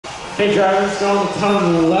Hey drivers, go on the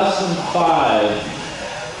tongue less than 5.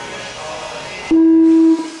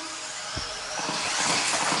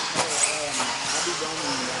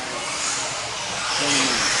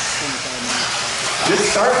 Good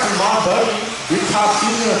start from Buggy. Your top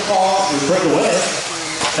two's going to fall or break away.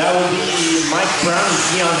 That would be Mike Brown and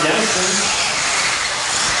Dion Dennison.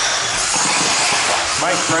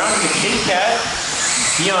 Mike Brown in the Kit Kat.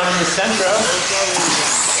 Dion in the Centro.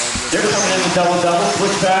 They're coming in the double-double.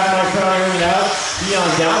 Switch back, Mike Brown airing it out. Dion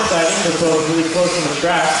downsiding. They're both really close on the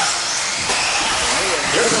track.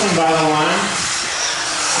 They're coming by the line.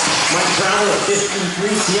 Mike Brown with a 15-3.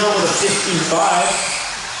 Dion with a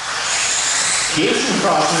 15-5. Jason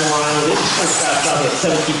crossing the line with his first fast stop at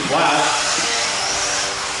 17 flat.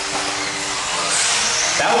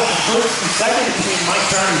 That was the first and second between Mike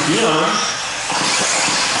Brown and Dion.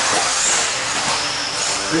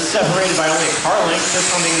 They're separated by only a car length. They're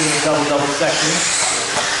coming in the double-double section.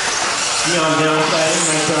 Dion downsiding,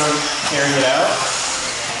 Mike Brown airing it out.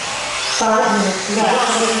 5 minutes left. Dion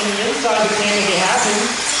looking to the inside, but can't make it happen.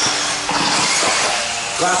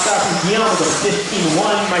 Last stop from Dion with a 15-1,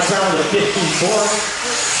 Mike Brown with a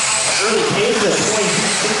 15-4. Early pace at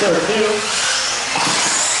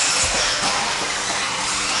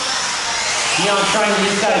 22.602. Dion trying the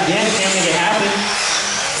inside again, can't make it happen.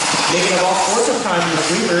 Making it all sorts of time in the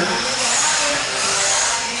sweeper.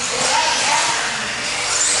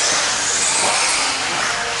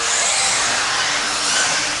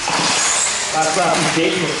 Last lap from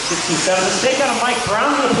Jason with 67. Mistake out of Mike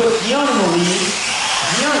Brown, going to put Dion in the lead.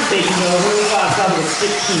 Dion's taking over. Last lap with a 16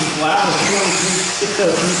 flat with a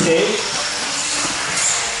 23.602 pace.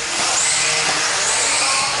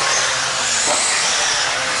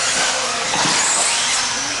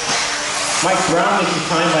 Mike Brown making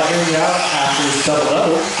time by airing it out after his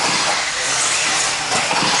double-double.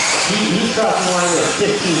 He's crossing the line with a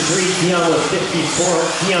 15-3, Dion with a 15-4.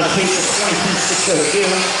 Dion takes a 22.602.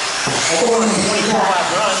 That's a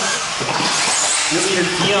 124-lap run. Your leader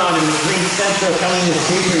Dion in the green Centro coming to the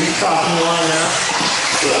sweeper. He's crossing the line now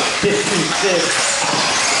with a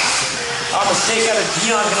 15-6. A mistake out of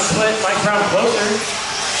Dion going to put Mike Brown closer.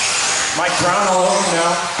 Mike Brown all over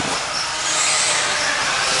now.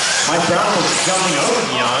 Mike Brown was jumping over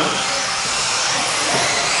Dion.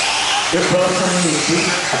 They're both coming to the sweep.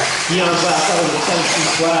 Dion's last out with a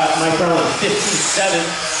 17 flat. Mike Brown with a 15-7.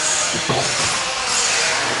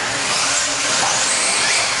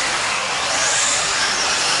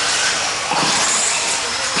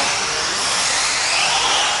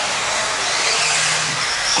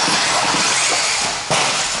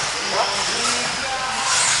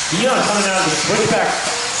 Dion coming out of the switchback,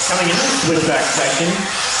 coming into the switchback section.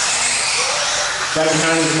 Right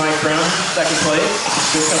behind is Mike Brown, second place.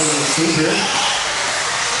 They're coming to the sweeper.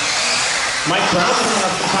 Mike Brown coming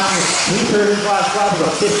up behind the sweeper. His last lap was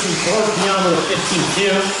a 15-4. Dion with a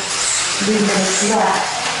 15-2. 3 minutes left.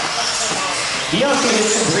 Dion's going to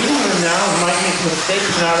get some breathing room now as Mike makes a mistake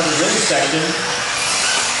coming out of the river section.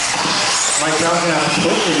 Mike Brown's going to have to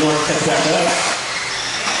switch if he wants to catch back up.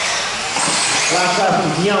 Last lap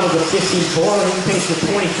from Dion was a 15-4. He paced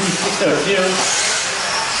to 23.602.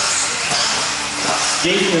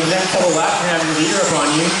 Jason, in the next couple laps, you're having your leader up on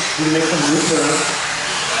you. You're going to make some room for him.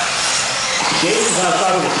 Jason's last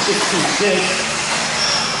lap was a 16-6.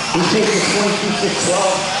 He paced to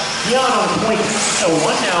 22.612. Dion on a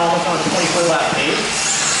 22.601 now, almost on a 24-lap pace.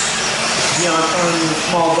 Dion throwing in the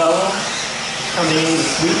small bubble. Coming in the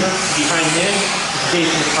sweeper. Behind him,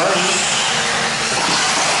 Jason McCarty.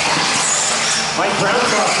 Mike Brown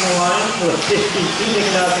crossing the line with a 15-2,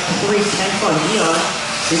 making up 3 tenths on Dion.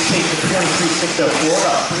 His pace is 23.604,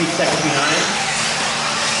 about 3 seconds behind.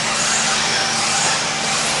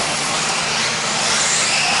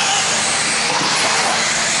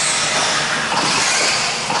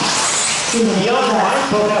 Dion and Mike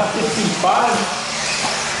both have 15.5.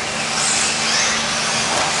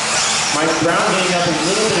 Mike Brown getting up a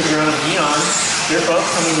little bit of ground on Dion. They're both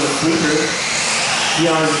coming to a sweeper.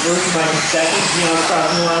 Dion first, Mike in second. Dion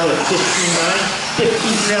crossing the line with a 15-9.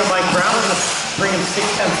 15-3 on Mike Brown, going to bring him 6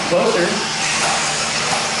 tenths closer.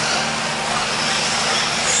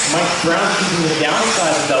 Mike Brown keeping the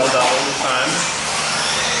downside of double-double this time.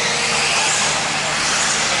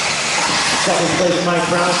 Second place, Mike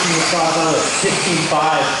Brown keeping the cross on with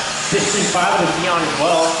 15-5. 15-5 with Dion as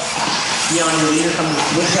well. Dion, your leader, coming to the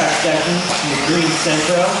switchback section in the green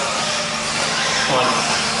Centro on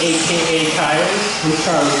AKA tires, which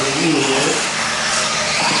car really is.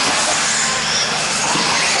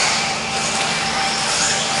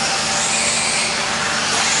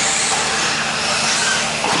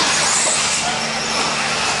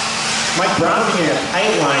 Mike Brown being a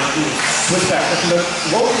tight line to switch back. But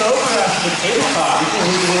rolling over after the tabletop. He's going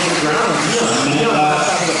to lose a little bit of ground on Leon. Leon was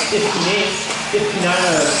talking about 58, 59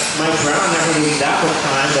 of Mike Brown. Not going to lose that much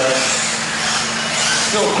time, but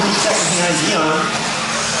still 3 seconds behind Leon.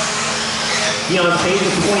 Leon pays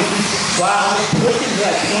with 23 flat, pushing to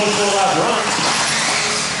that 24 lap run.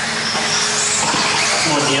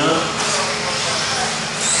 Come on, Leon.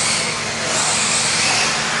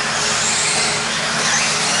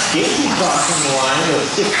 Gacy crossing the line of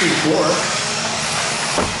 64.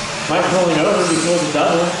 Mike rolling over before the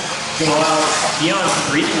double. Going to allow Dion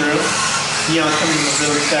some breathing room. Dion coming in the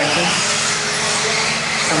third section.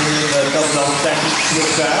 Coming in the double section,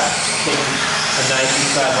 switch back. Taking a nice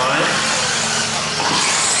inside line.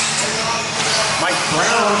 Mike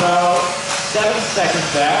Brown about 7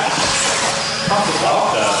 seconds back. Pump the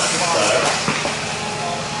ball though.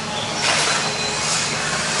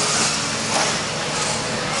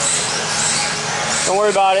 Don't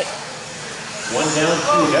worry about it. 1 down,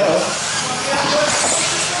 2 to go.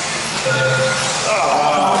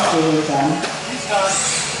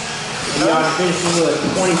 Dion finishing with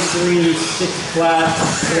a 23, 6 flat,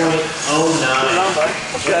 .09.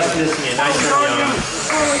 Just missing it. Nice run, Dion.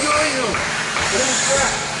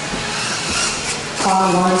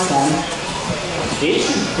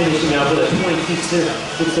 Jason finishing out with a 22,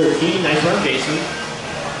 613. Nice run, Jason.